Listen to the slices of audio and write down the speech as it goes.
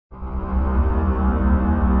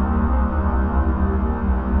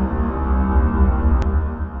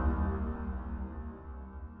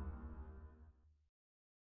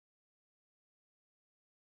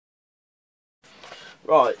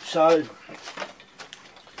Right, so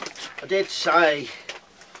I did say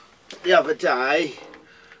the other day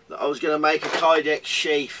that I was going to make a kydex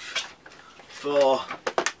sheath for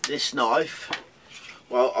this knife.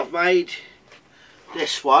 Well, I've made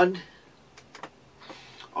this one.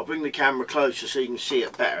 I'll bring the camera closer so you can see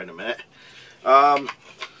it better in a minute. I've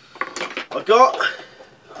got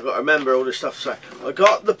to remember all this stuff to say. I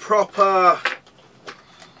got the proper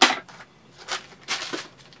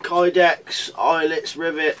kydex eyelets,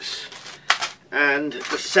 rivets and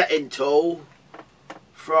the setting tool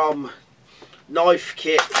from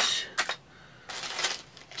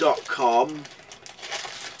knifekits.com.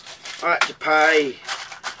 I had to pay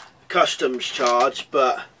customs charge,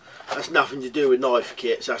 but that's nothing to do with knife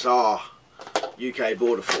kits, that's our UK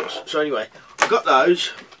border force. So anyway, I got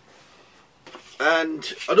those,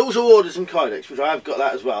 and I'd also ordered some kydex, which I have got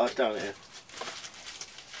that as well, that's down here.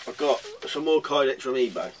 I've got some more kydex from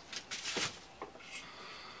eBay.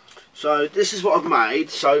 So this is what I've made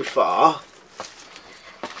so far.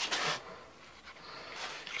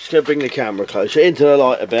 Just going to bring the camera closer into the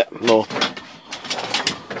light a bit more.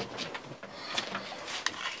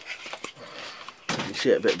 You can see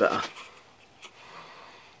it a bit better.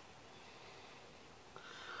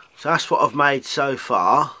 So that's what I've made so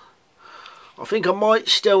far. I think I might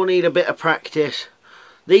still need a bit of practice.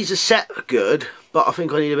 These are set good, but I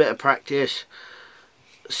think I need a bit of practice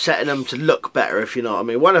setting them to look better, if you know what I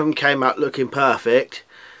mean. One of them came out looking perfect.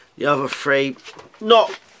 The other three,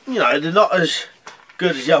 not, you know, they're not as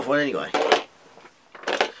good as the other one anyway.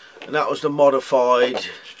 And that was the modified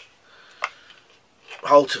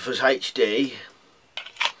Hultafors HD.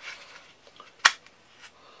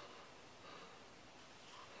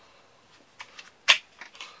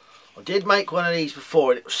 I did make one of these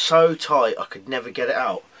before and it was so tight I could never get it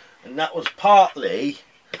out, and that was partly,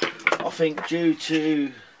 I think, due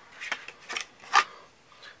to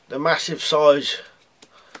the massive size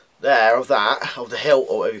there of the hilt,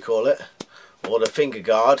 or whatever you call it, or the finger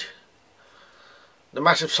guard. The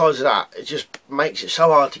massive size of that, it just makes it so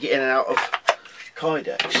hard to get in and out of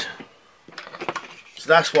kydex. So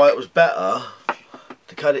that's why it was better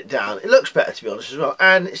to cut it down. It looks better, to be honest, as well,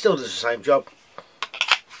 and it still does the same job.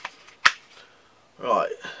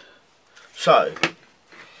 Right, so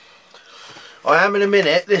I am in a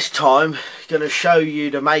minute this time going to show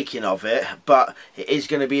you the making of it, but it is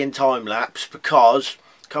going to be in time lapse because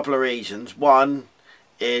a couple of reasons. One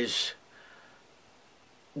is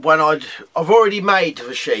when I've already made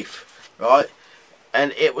the sheath, right,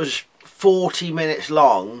 and it was 40 minutes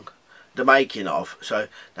long, the making of, so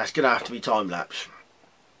that's going to have to be time lapse.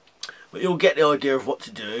 But you'll get the idea of what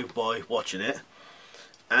to do by watching it.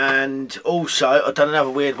 And also I've done another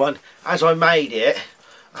weird one. As I made it,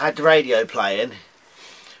 I had the radio playing,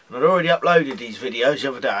 and I'd already uploaded these videos the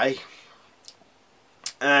other day,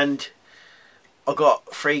 and I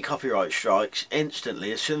got 3 copyright strikes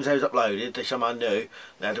instantly. As soon as they was uploaded, they somehow knew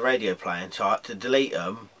they had the radio playing, so I had to delete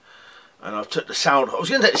them. And I took the sound off. I was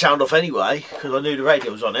going to take the sound off anyway because I knew the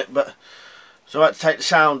radio was on it, but so I had to take the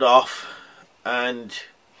sound off, and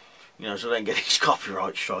you know, so I don't get these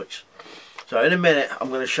copyright strikes. So in a minute I'm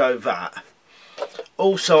going to show that.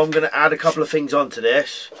 Also I'm going to add a couple of things onto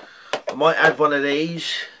this. I might add one of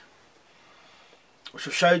these, which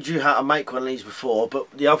I've showed you how to make one of these before,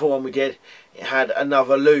 but the other one we did, it had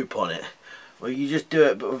another loop on it. Well, you just do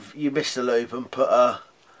it, but you miss the loop and put a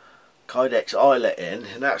kydex eyelet in,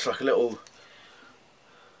 and that's like a little,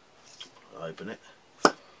 open it,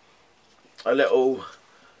 a little,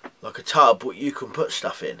 like a tub what you can put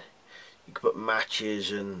stuff in. You can put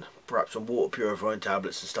matches and perhaps some water purifying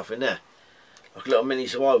tablets and stuff in there, like a little mini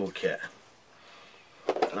survival kit.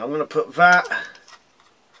 And I'm going to put that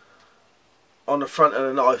on the front of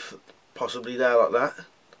the knife, possibly there like that.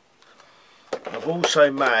 I've also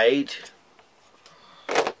made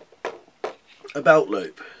a belt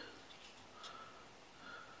loop,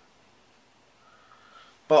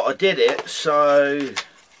 but I did it so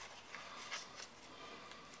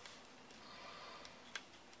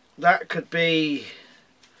that could be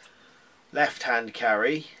left hand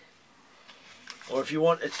carry, or if you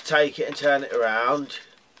wanted to take it and turn it around,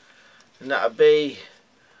 then that would be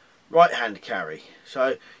right hand carry.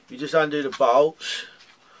 So you just undo the bolts,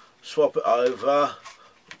 swap it over,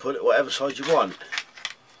 put it whatever side you want,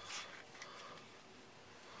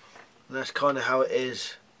 and that's kind of how it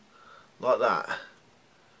is, like that.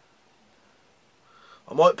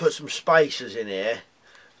 I might put some spacers in here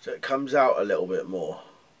so it comes out a little bit more,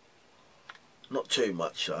 not too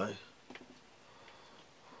much though.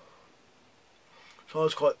 So I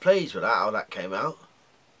was quite pleased with that, how that came out.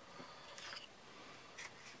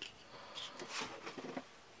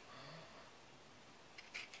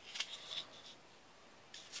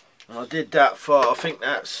 And I did that for, I think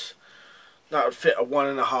that would fit a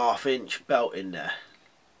 1.5 inch belt in there.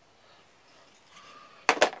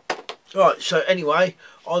 Right, so anyway,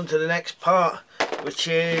 on to the next part, which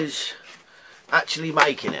is actually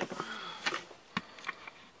making it.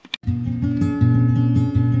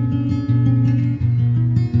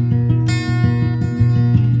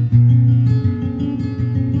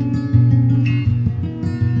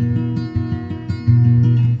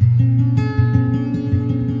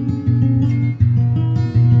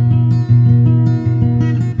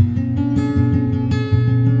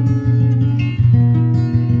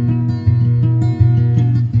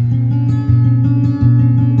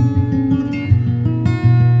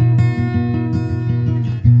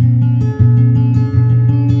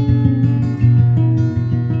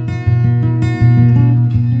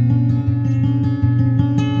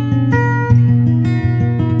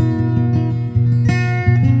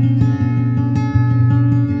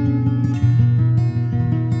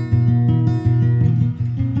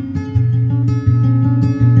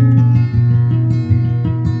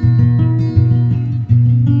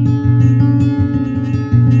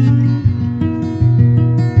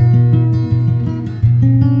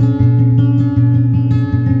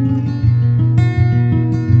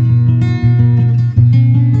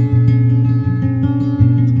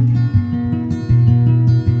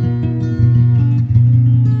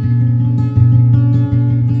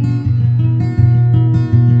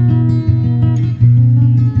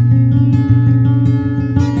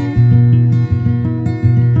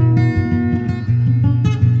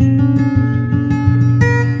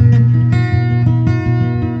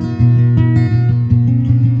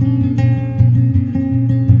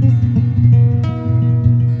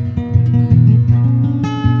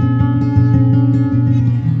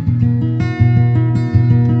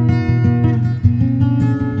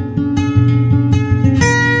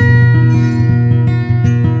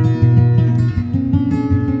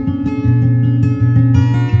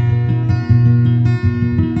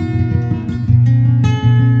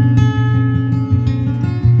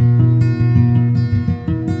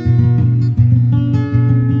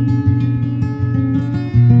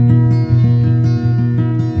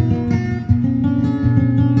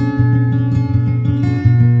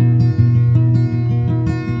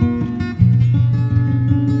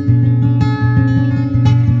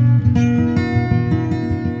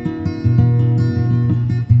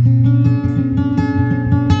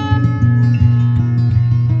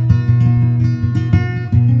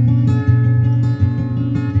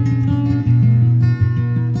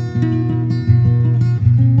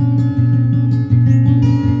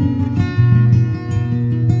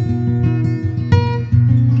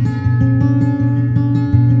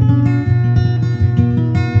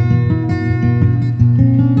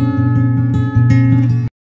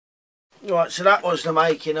 Right, so that was the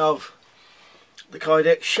making of the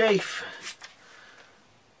kydex sheath.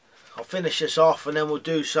 I'll finish this off and then we'll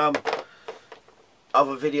do some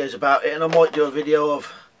other videos about it, and I might do a video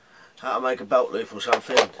of how to make a belt loop or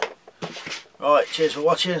something. Right, cheers for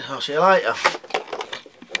watching, I'll see you later.